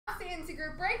Cincy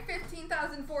Group break,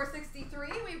 15,463.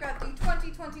 We've got the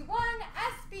 2021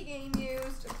 SB Game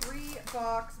Used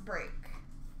 3-box break.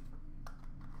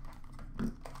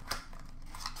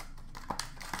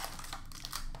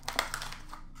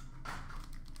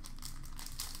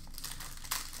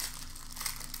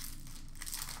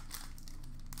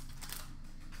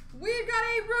 We've got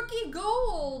a rookie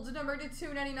gold, number to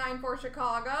 299 for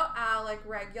Chicago, Alec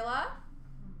Regula.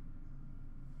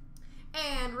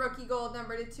 And rookie gold,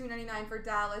 number to 299 for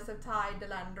Dallas of Ty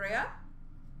Dellandrea.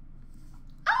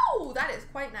 Oh, that is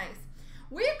quite nice.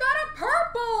 We've got a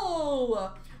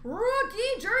purple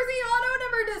rookie jersey auto,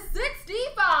 number to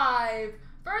 65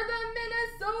 for the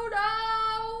Minnesota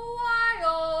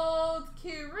Wild,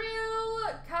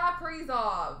 Kirill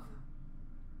Kaprizov.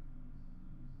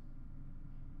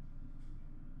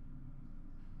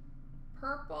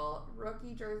 Purple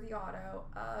rookie jersey auto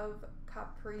of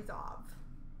Kaprizov.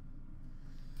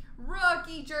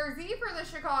 Rookie jersey for the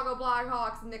Chicago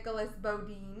Blackhawks, Nicholas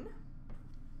Bodine.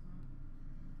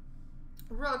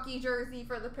 Rookie jersey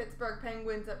for the Pittsburgh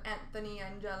Penguins of Anthony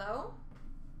Angelo.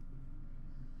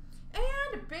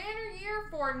 And banner year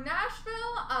for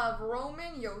Nashville of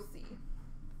Roman Josi.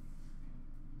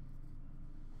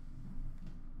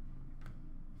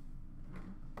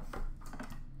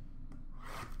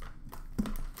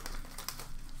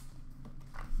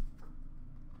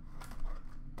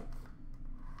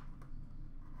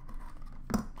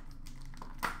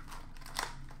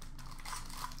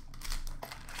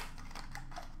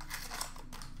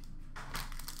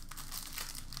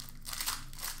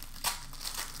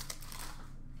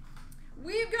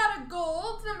 We've got a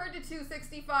gold, number to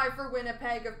 265 for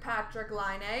Winnipeg of Patrick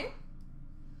Laine.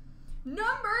 Number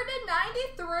to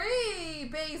 93,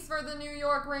 base for the New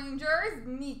York Rangers,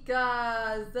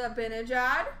 Mika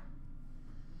Zibanejad.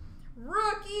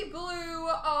 Rookie blue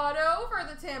auto for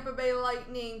the Tampa Bay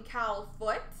Lightning, Cal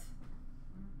Foote.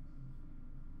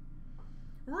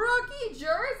 Rookie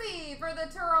jersey for the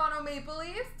Toronto Maple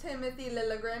Leafs, Timothy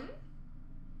Liljegren.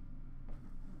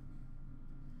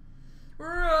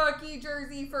 Rookie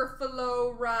jersey for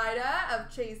Flo Rida of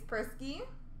Chase Prisky.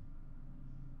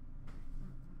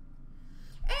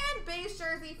 And base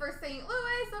jersey for St.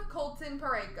 Louis of Colton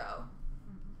Parayko.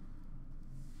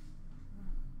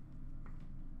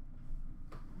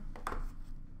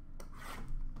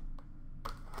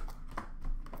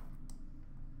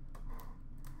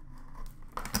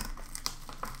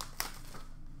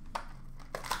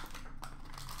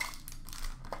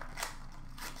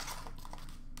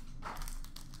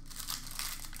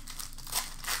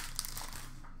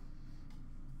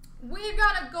 We've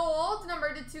got a gold,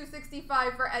 number to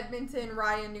 265 for Edmonton,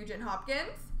 Ryan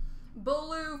Nugent-Hopkins.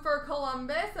 Blue for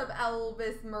Columbus of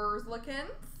Elvis Merzlikins.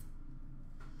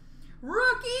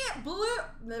 Purple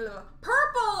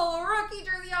rookie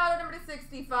jersey auto, number to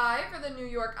 65 for the New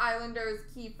York Islanders,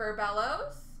 Kiefer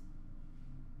Bellows.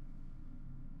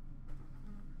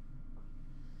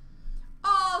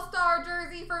 All-star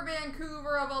jersey for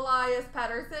Vancouver of Elias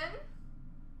Pettersson.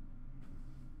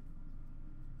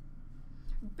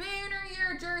 Banner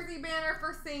year jersey banner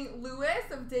for St. Louis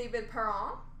of David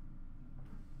Perron.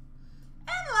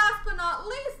 And last but not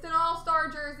least, an all-star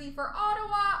jersey for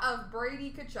Ottawa of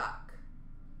Brady Tkachuk.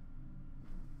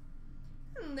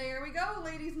 And there we go,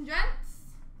 ladies and gents.